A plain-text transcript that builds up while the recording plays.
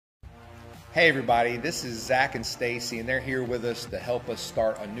Hey everybody, this is Zach and Stacy, and they're here with us to help us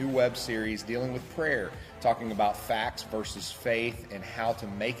start a new web series dealing with prayer, talking about facts versus faith and how to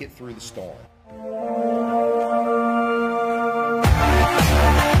make it through the storm.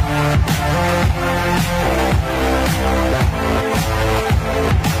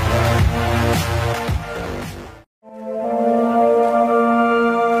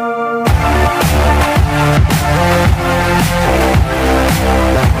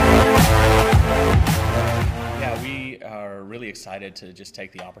 Excited to just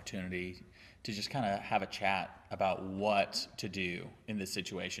take the opportunity to just kind of have a chat about what to do in this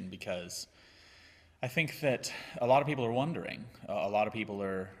situation, because I think that a lot of people are wondering. A lot of people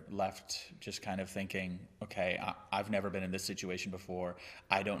are left just kind of thinking, okay, I've never been in this situation before.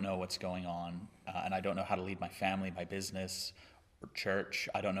 I don't know what's going on, and I don't know how to lead my family, my business, or church.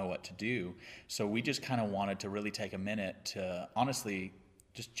 I don't know what to do. So we just kind of wanted to really take a minute to honestly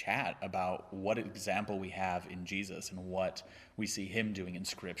just chat about what example we have in Jesus and what we see him doing in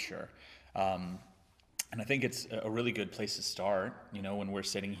Scripture. And I think it's a really good place to start, when we're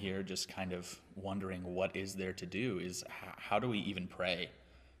sitting here just kind of wondering what is there to do, is how do we even pray?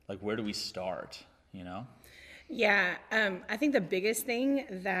 Like, where do we start, Yeah, I think the biggest thing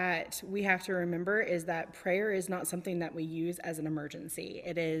that we have to remember is that prayer is not something that we use as an emergency.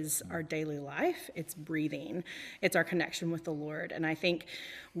 It is our daily life. It's breathing. It's our connection with the Lord. And I think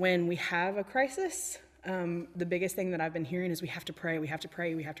when we have a crisis, the biggest thing that I've been hearing is we have to pray, we have to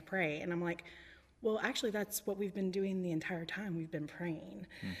pray, we have to pray. And I'm like, well, actually, that's what we've been doing the entire time. We've been praying.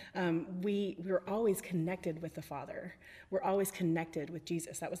 We're always connected with the Father. We're always connected with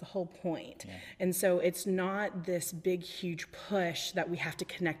Jesus. That was the whole point. Yeah. And so it's not this big, huge push that we have to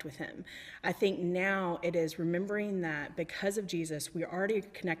connect with him. I think now it is remembering that because of Jesus, we're already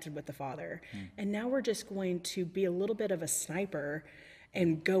connected with the Father. And now we're just going to be a little bit of a sniper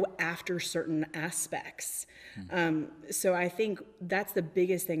and go after certain aspects. So I think that's the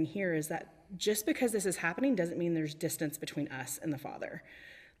biggest thing here, is that just because this is happening doesn't mean there's distance between us and the Father.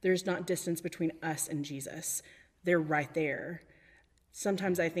 There's not distance between us and Jesus. They're right there.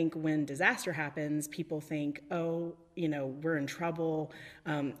 Sometimes I think when disaster happens, people think, oh, we're in trouble.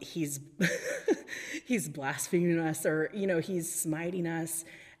 He's he's blaspheming us, or, he's smiting us.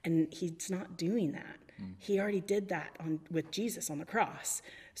 And he's not doing that. He already did that with Jesus on the cross.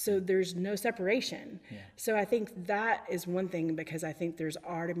 So there's no separation. Yeah. So I think that is one thing, because I think there's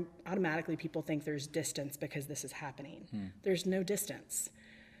automatically people think there's distance because this is happening. There's no distance.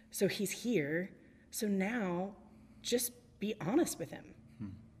 So he's here. So now just be honest with him,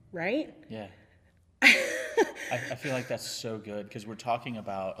 right? Yeah. I feel like that's so good, because we're talking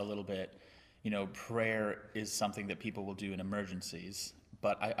about a little bit, prayer is something that people will do in emergencies.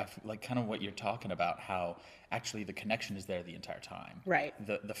 But I feel like kind of what you're talking about, how actually the connection is there the entire time. Right.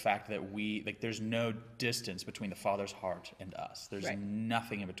 The fact that there's no distance between the Father's heart and us. There's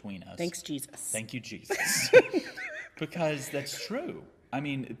nothing in between us. Thanks, Jesus. Thank you, Jesus. Because that's true. I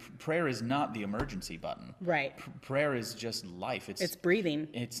mean, prayer is not the emergency button. Right. Prayer is just life. It's breathing.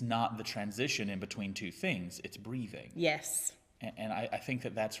 It's not the transition in between two things. It's breathing. Yes. And I think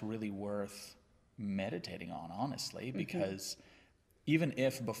that that's really worth meditating on, honestly, because even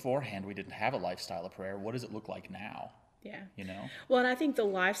if beforehand we didn't have a lifestyle of prayer, what does it look like now? Yeah. Well, and I think the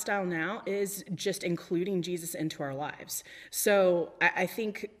lifestyle now is just including Jesus into our lives. So I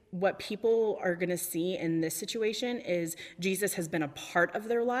think what people are going to see in this situation is Jesus has been a part of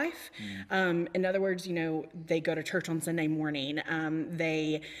their life. In other words, they go to church on Sunday morning.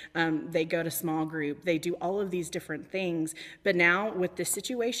 They go to small group. They do all of these different things. But now with this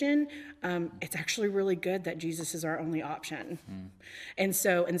situation, it's actually really good that Jesus is our only option. And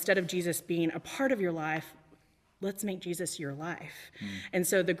so instead of Jesus being a part of your life, let's make Jesus your life. And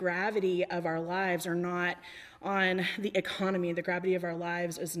so the gravity of our lives are not on the economy. The gravity of our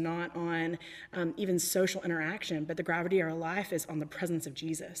lives is not on even social interaction, but the gravity of our life is on the presence of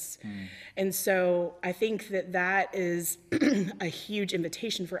Jesus. And so I think that is a huge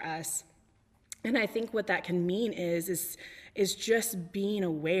invitation for us. And I think what that can mean is just being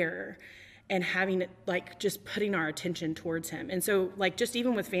aware and having just putting our attention towards him. And so just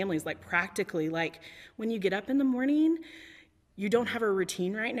even with families, practically, when you get up in the morning, you don't have a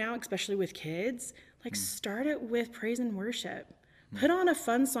routine right now, especially with kids, start it with praise and worship. Put on a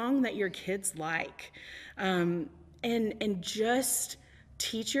fun song that your kids like, and just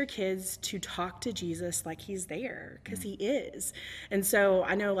teach your kids to talk to Jesus like he's there, because he is. And so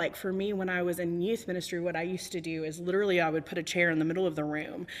I know, for me, when I was in youth ministry, what I used to do is literally I would put a chair in the middle of the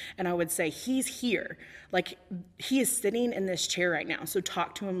room and I would say, he's here. He is sitting in this chair right now. So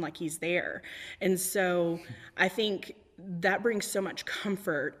talk to him like he's there. And so I think that brings so much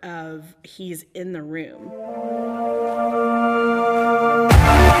comfort of he's in the room.